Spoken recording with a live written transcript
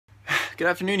Good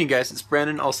afternoon, you guys. It's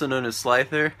Brandon, also known as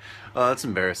Slyther. That's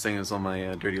embarrassing. It's all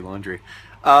my dirty laundry.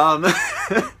 Um,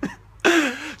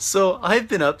 so I've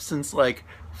been up since like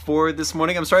 4 this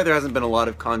morning. I'm sorry there hasn't been a lot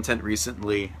of content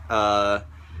recently.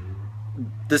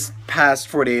 This past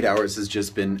 48 hours has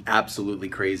just been absolutely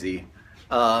crazy.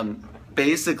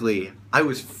 Basically, I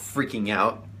was freaking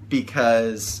out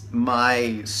because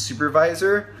my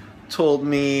supervisor told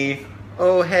me,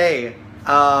 "Oh, hey,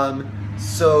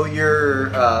 so your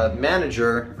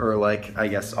manager, or like I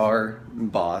guess our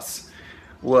boss,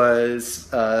 was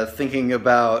thinking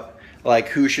about like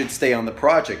who should stay on the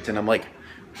project," and I'm like,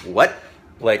 "What?"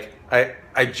 Like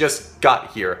I just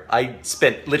got here. I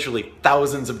spent literally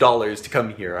thousands of dollars to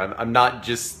come here. I'm not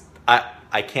just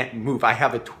I can't move. I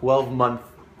have a 12-month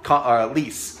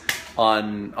lease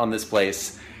on this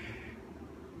place.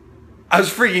 I was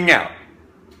freaking out,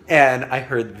 and I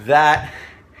heard that.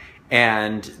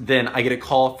 And then I get a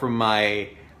call from my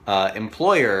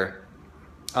employer,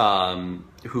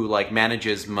 who like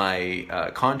manages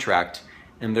my contract,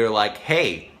 and they're like,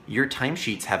 "Hey, your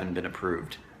timesheets haven't been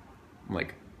approved." I'm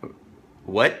like,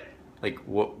 "What? Like,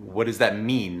 what does that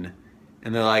mean?"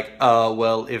 And they're like,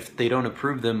 well, if they don't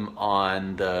approve them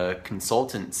on the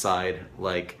consultant side,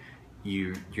 like,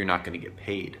 you're not going to get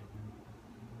paid."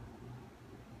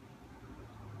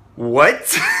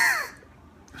 What?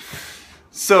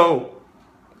 So,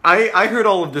 I heard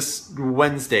all of this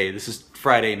Wednesday. This is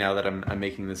Friday now that I'm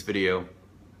making this video.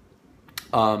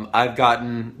 I've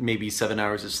gotten maybe 7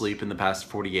 hours of sleep in the past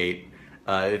 48,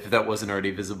 if that wasn't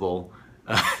already visible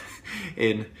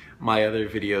in my other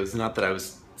videos. Not that I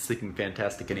was sleeping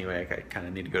fantastic anyway. I kind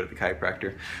of need to go to the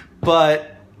chiropractor.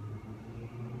 But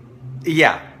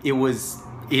yeah, it was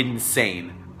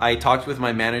insane. I talked with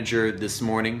my manager this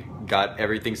morning, got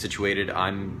everything situated.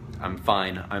 I'm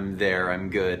fine. I'm there. I'm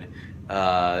good.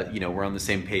 You know, we're on the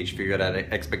same page, figured out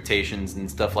expectations and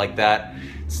stuff like that.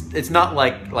 It's not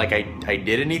like I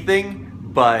did anything,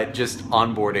 but just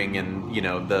onboarding and, you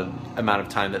know, the amount of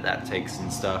time that takes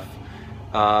and stuff.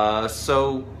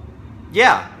 So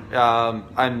yeah,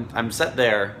 I'm set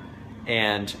there,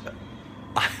 and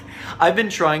I've been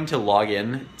trying to log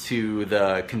in to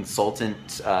the consultant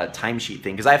timesheet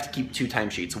thing, because I have to keep 2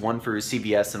 timesheets, one for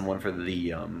CBS and one for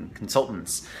the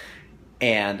consultants.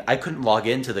 And I couldn't log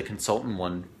into the consultant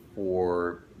one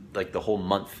for like the whole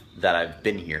month that I've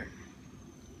been here.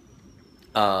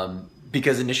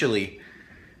 Because initially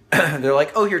they're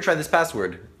like, "Oh, here, try this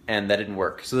password," and that didn't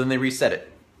work. So then they reset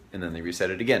it, and then they reset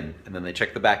it again, and then they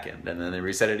check the back end, and then they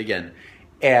reset it again.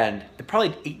 And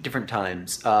probably 8 different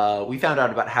times, we found out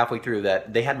about halfway through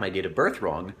that they had my date of birth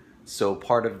wrong. So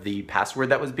part of the password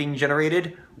that was being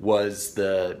generated was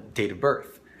the date of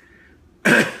birth.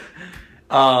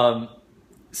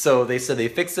 So they said they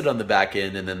fixed it on the back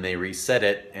end, and then they reset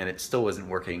it, and it still wasn't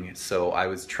working. So I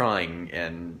was trying,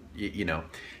 and you know,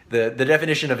 the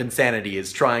definition of insanity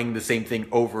is trying the same thing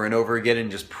over and over again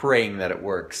and just praying that it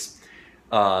works.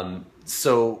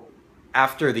 So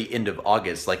after the end of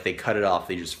August, like, they cut it off.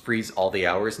 They just freeze all the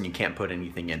hours, and you can't put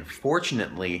anything in.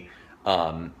 Fortunately,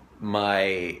 I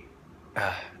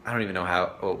don't even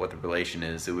know what the relation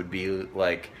is. It would be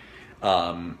like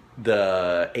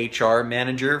the HR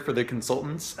manager for the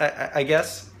consultants, I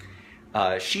guess.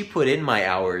 She put in my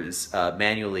hours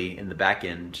manually in the back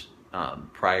end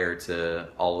prior to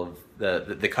all of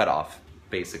the cutoff,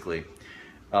 basically.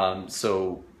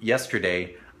 So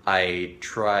yesterday I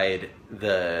tried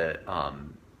the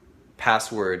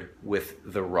password with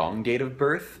the wrong date of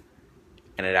birth,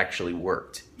 and it actually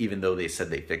worked, even though they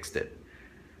said they fixed it.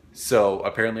 So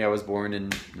apparently I was born in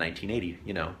 1980,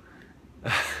 you know.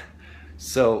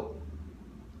 So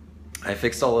I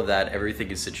fixed all of that.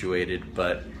 Everything is situated,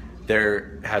 but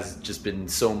there has just been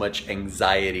so much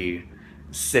anxiety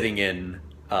sitting in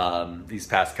these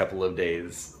past couple of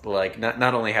days. Like,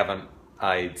 not only have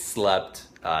I slept,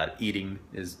 eating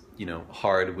is, you know,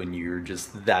 hard when you're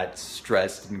just that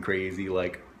stressed and crazy,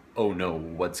 like, oh no,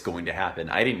 what's going to happen?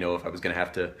 I didn't know if I was going to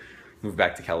have to move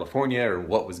back to California or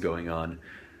what was going on.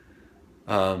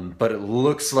 But it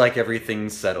looks like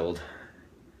everything's settled.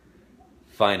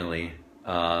 Finally.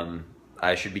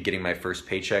 I should be getting my first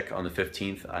paycheck on the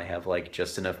 15th. I have like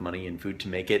just enough money and food to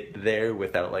make it there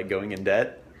without like going in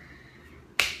debt.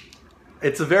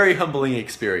 It's a very humbling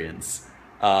experience.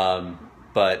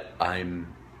 But I'm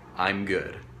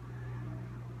good.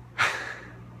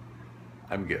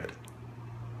 I'm good.